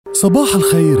صباح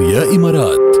الخير يا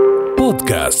إمارات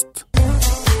بودكاست.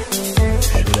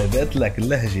 لقيت لك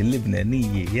اللهجة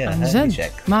اللبنانية يا هاني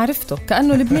ما عرفته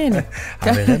كأنه لبناني.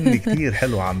 عم يغني كتير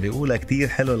حلو، عم بيقولها كتير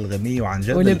حلو الغنية، وعن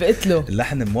جد ولبقت له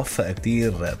اللحن موفق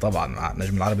كتير طبعا مع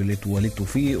نجم العربي اللي وليد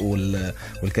توفيق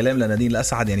والكلام لنادين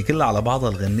الأسعد، يعني كلها على بعضها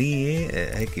الغنية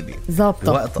هيك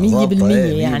ظابطة 100%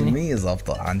 يعني 100%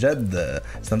 ظابطة عن جد.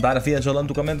 استمتعنا فيها، إن شاء الله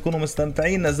أنتم كمان تكونوا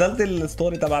مستمتعين. نزلت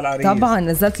الستوري تبع العريس؟ طبعا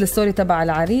نزلت الستوري تبع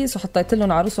العريس وحطيت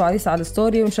لهم عروس وعريس على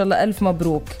الستوري، وإن شاء الله ألف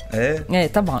مبروك. ايه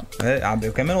طبعا.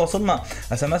 كمان وصلنا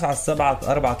SMS على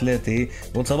 743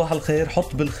 وصباح الخير،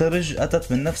 حط بالخرج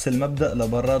أتت من نفس المبدأ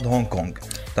لبراد هونغ كونغ.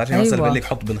 تعرفي مثلا بقول لك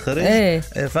حط بالخرج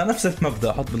فنفس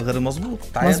المبدأ حط بالخرج مظبوط.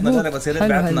 تعيدنا بس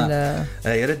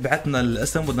يا ريت بعتنا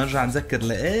الاسم، بدنا نرجع نذكر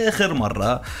لآخر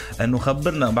مرة انه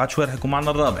خبرنا بعد شوي رح يكون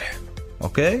معنا الرابح.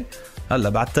 اوكي هلا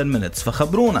بعد 10 minutes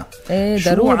فخبرونا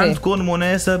شو عندكم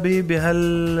مناسبة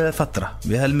بهالفترة،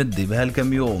 بهالمدة،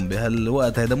 بهالكم يوم،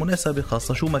 بهالوقت هيدا مناسبة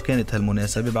خاصة. شو ما كانت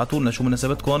هالمناسبة بعتوا لنا شو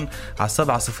مناسبتكم على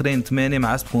 708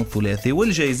 مع اسمكم ثلاثي.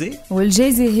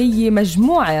 والجايزة هي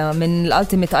مجموعة من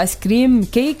الالتيميت ايس كريم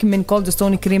كيك من كولد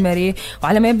ستون كريمري،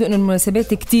 وعلى ما يبدو ان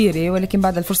المناسبات كتيرة ولكن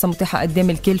بعد الفرصة متاحة قدام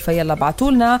الكل، فيلا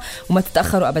بعتوا لنا وما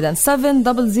تتأخروا ابدا.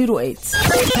 7008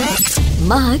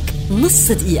 معك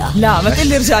نص دقيقة. لا ما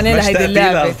تقلي رجعنا لهيدي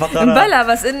اللعبة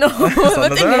بلا، بس انه ما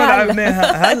تقلي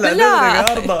هلا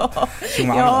لا يرضى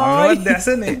شو عم نودع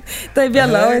سنة. طيب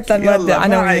يلا وقت نودع.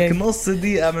 انا معك نص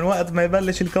دقيقة من وقت ما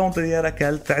يبلش الكاونت يا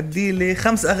راكيل. تعدي لي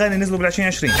 5 أغاني نزلوا بال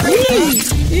 2020.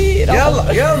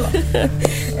 يلا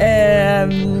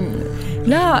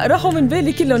لا راحوا من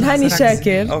بالي كلهم. هاني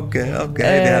شاكر اوكي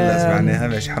هيدي هلا سمعناها،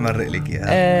 مش حمرق لك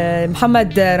اياها.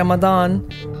 محمد رمضان،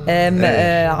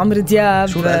 عمرو دياب.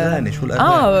 شو الأغاني؟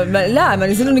 لا ما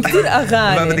نزلون كتير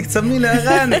أغاني. ما بدك تسمي لي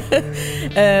أغاني.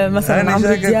 مثلا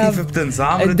عمرو دياب كيف بتنسى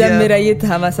عمرو دياب؟ الدم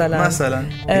مرايتها مثلا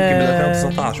يمكن بال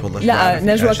 2019 والله. لا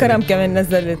نجوى كرم كمان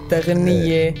نزلت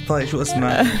غنية. طيب شو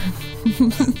اسمها؟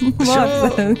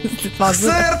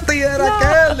 خسرتي يا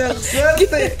راكيل،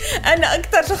 خسرتي. أنا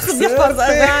أكتر شخص بيحفظ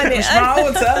أغاني. مش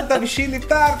معقول سألتها بالشي اللي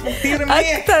بتعرفه كتير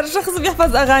منيح. أكتر شخص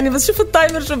بيحفظ أغاني، بس شوف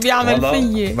التايمر شو بيعمل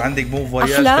فيي. عندك مو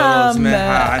فواياج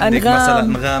عندك مثلا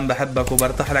أنغام بحبك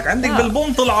وبرتاح لك، عندك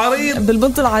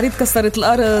بالبنط العريض كسرت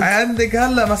الأرض، عندك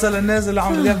هلا مثلا نازل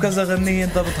عمرو دياب كذا غنية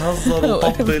انت بتهزر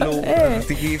وطبل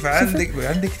وكيف عندك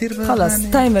كتير. خلص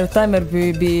تايمر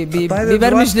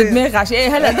بيبرمج الدماغ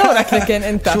عشان هلا دورك. لكن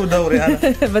انت شو دوري انا؟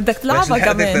 بدك تلعبها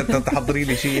كمان. تحضري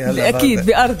لي شيء هلا اكيد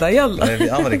بأرضها. يلا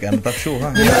بأمرك انا. طب شو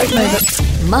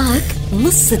معك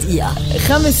نص دقيقة.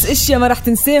 5 اشياء ما رح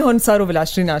تنساهم صاروا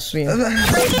بال2020.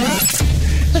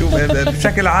 شو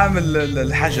بشكل عام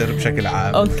الحجر بشكل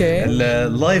عام. اوكي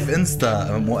اللايف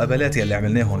انستا مقابلاتي اللي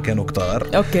عملناهم كانوا كتار.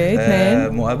 اوكي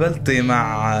 2 مقابلتي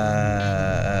مع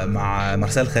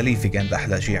مرسال خليفي كانت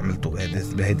احلى شيء عملته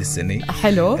بهيدي السنه.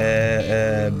 حلو.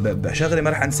 شغله ما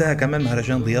رح انساها كمان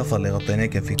مهرجان ضيافه اللي غطيناه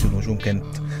كان فيه نجوم،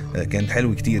 كانت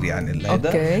حلوه كتير يعني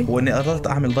هذا. واني قررت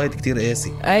اعمل دايت كتير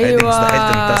قاسي. ايوه مستحيل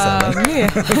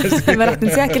ما رح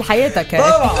تنساها كل حياتك.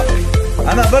 طبعا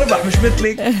انا بربح مش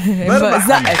مثلك.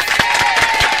 بربح.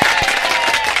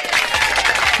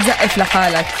 زقف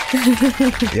لحالك.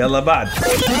 يلا بعد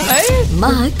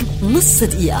معك نص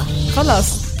دقيقة.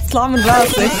 خلاص طلع من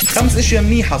راسي. 5 اشياء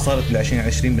منيحة صارت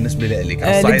بال2020 بالنسبة لك.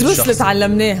 الدروس اللي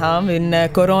تعلمناها من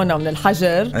كورونا ومن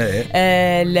الحجر.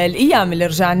 الأيام اللي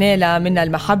رجعنا لها منها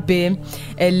المحبة،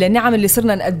 النعم اللي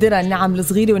صرنا نقدرها، النعم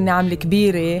الصغيرة والنعم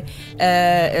الكبيرة.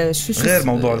 شو غير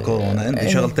موضوع الكورونا انت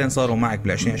شغلتين صاروا معك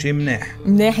بال2020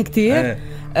 منيح كتير.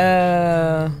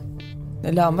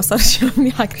 لا ما صار شيء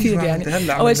منيحة كتير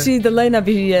يعني. أول شيء ضلينا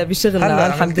بشغلنا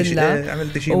الحمد لله.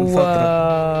 عملت شيء من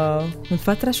فترة. من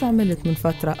فترة شو عملت؟ من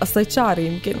فترة قصيت شعري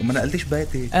يمكن. وما نقلتش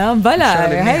بيتي.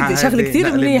 بلا هيدي شغلة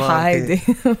كتير منيحة هيدي.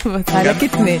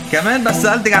 هلكتني كمان بس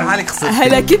سألتك عن حالك خسرت.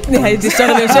 هلكتني هيدي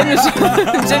الشغلة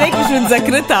مشان هيك مش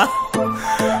متذكرتها.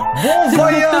 بون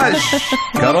فواياج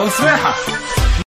كارول سماحة.